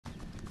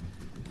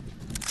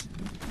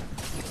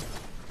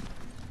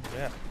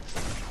at?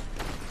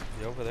 Is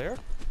he over there?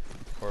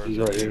 Or He's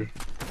is right it here.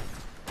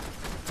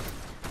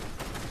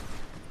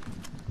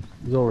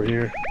 He's over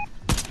here.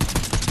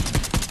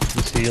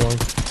 He's healing.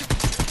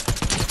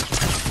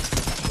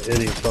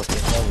 Eddie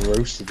fucking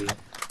roasted him.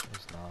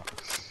 He's not.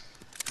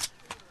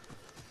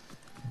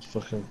 It's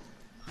fucking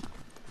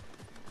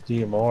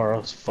DMR. I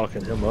was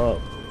fucking him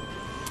up.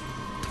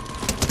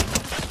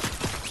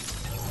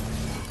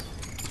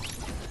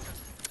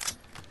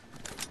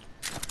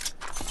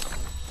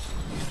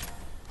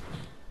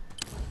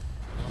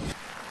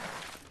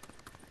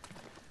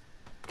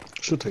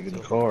 Should take it in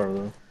the car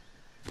though.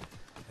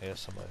 Yeah,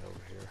 somebody over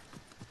here.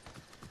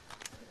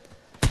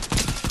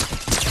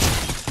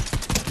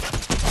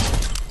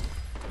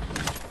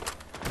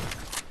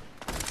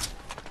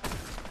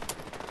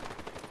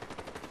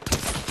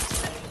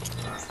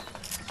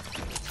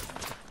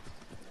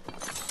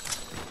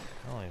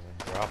 I don't even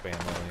drop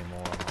ammo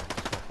anymore.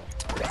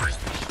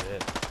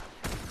 Shit.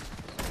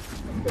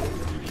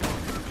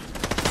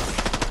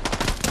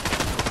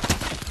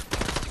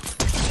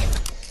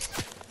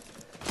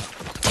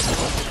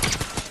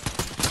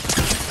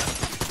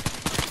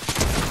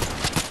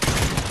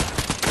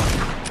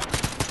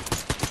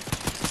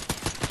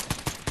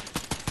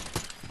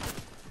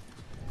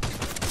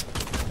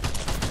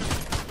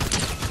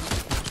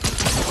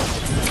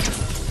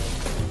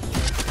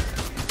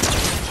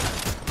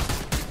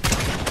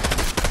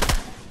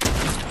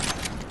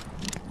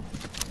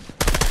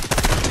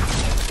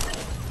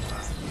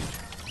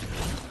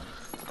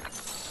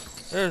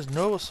 There's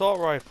no assault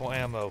rifle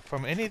ammo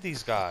from any of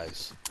these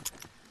guys.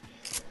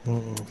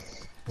 Mm-mm.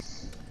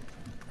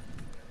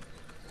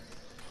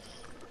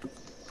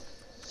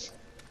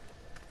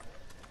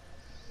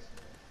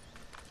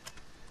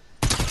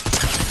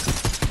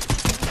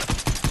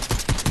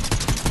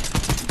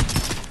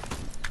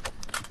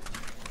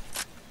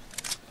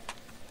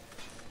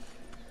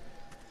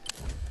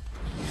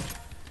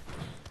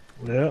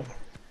 Yeah.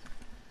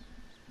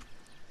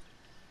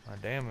 I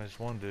damaged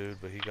one dude,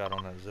 but he got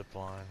on that zip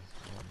line.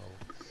 I don't know.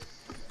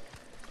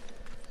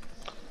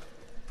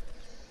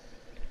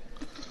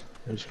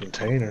 There's a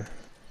container.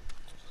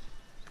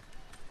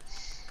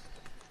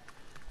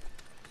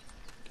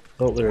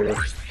 Oh, there it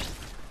is.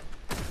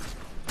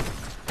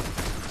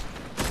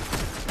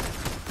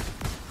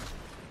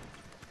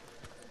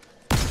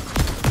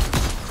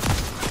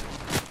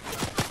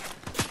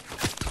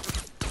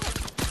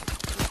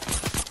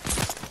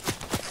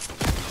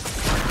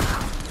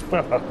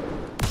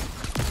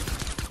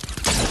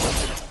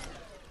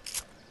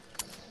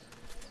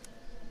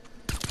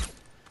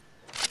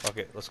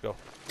 Okay, let's go.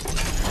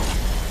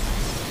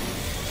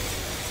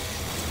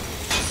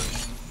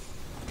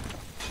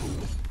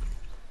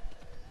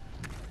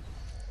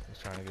 He's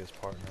trying to get his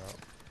partner up.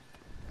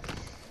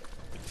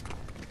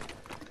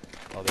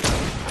 Oh, there he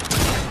is.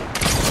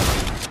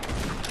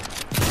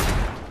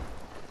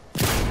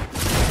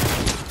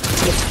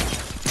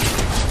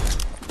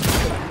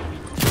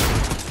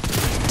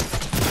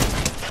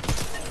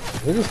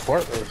 Look at his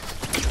partner.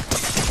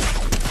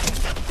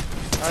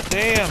 God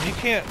damn, you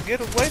can't get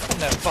away from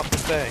that fucking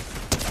thing.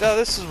 No,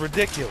 this is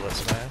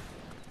ridiculous, man.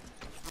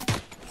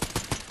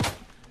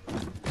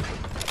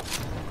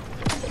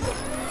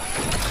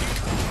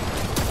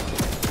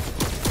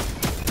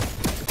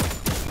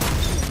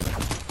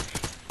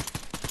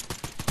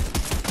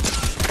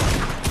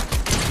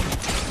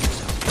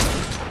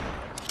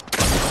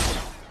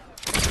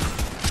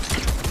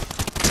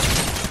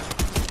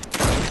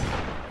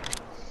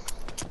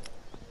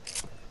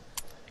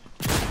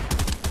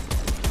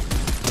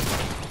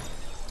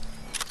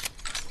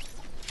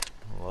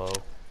 Hello.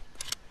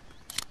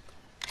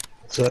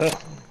 What's that?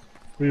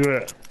 Where you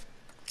at?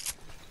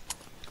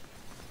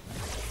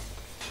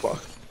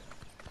 Fuck.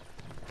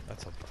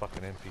 That's a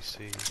fucking NPC.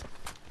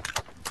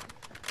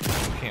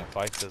 You can't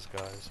fight those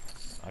guys.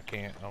 I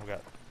can't. I've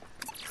got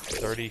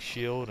 30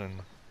 shield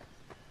and...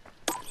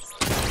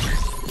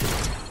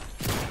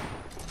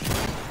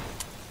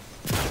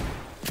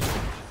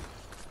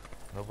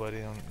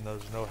 Nobody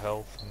knows no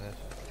health in this.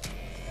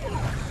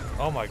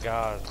 Oh my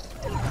god.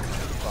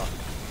 Fuck.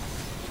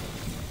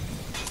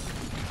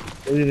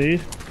 What do you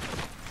need?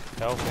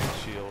 Health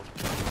and shield.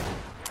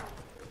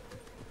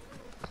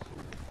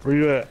 Where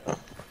you at?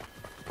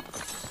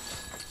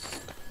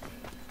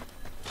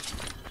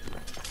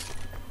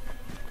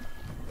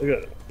 Look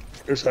at it.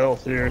 There's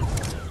health here.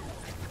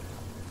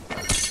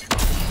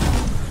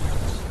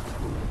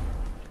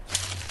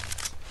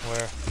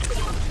 Where?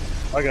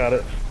 I got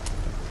it.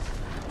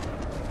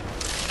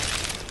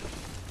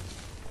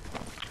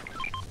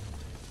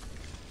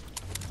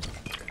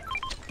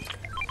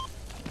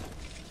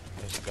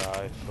 There's a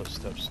guy,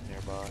 footsteps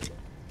nearby.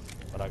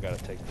 But I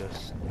gotta take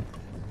this.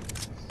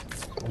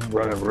 I'm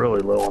running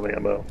really low on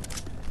ammo.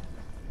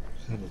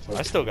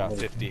 I still got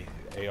 50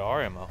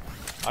 AR ammo.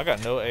 I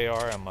got no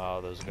AR ammo out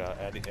of those guys.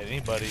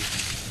 Anybody.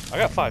 I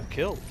got 5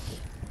 kills.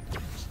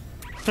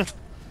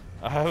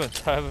 I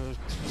haven't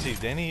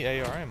received any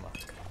AR ammo.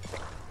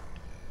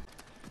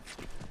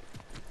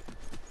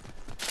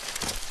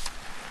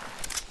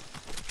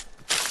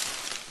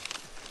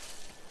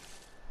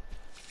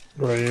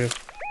 Right here.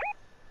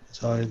 He's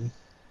hiding.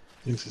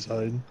 Thinks he's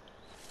hiding.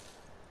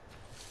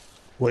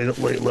 Wait,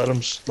 let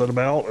him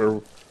out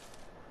or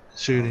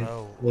shoot him.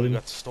 No, Let we him.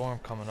 got the storm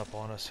coming up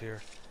on us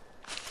here.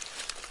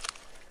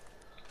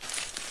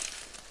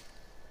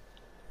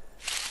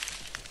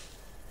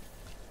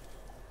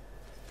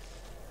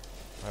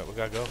 Alright, we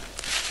gotta go.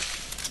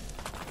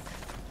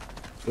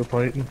 They're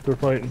fighting. They're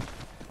fighting.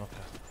 Okay.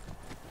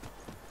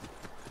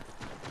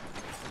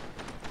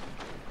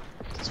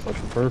 It's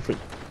fucking perfect.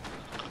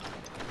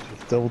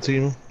 Just double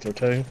team him. It's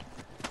okay.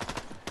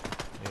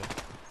 Yeah.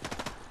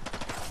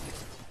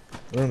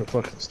 They're in a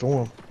fucking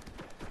storm.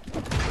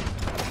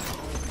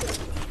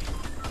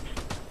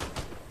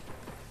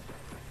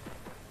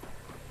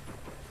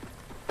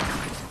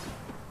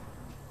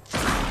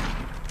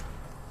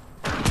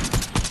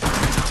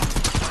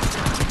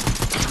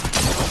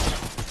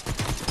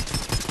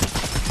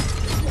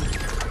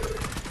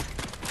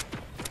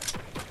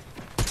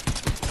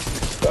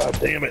 God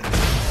damn it.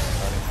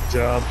 Good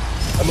job.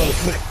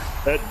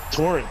 That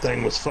torrent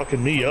thing was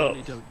fucking me up.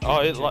 Oh,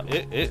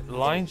 it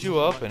lines you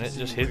up and it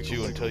just hits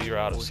you until you're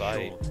out of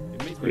sight.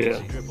 Yeah.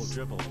 Dribble,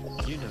 dribble.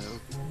 You know,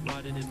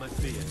 riding in my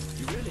fear.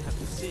 You really have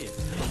to see it.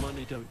 My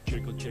money don't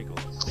jiggle, jiggle.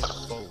 Big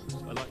balls.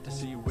 I like to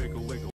see you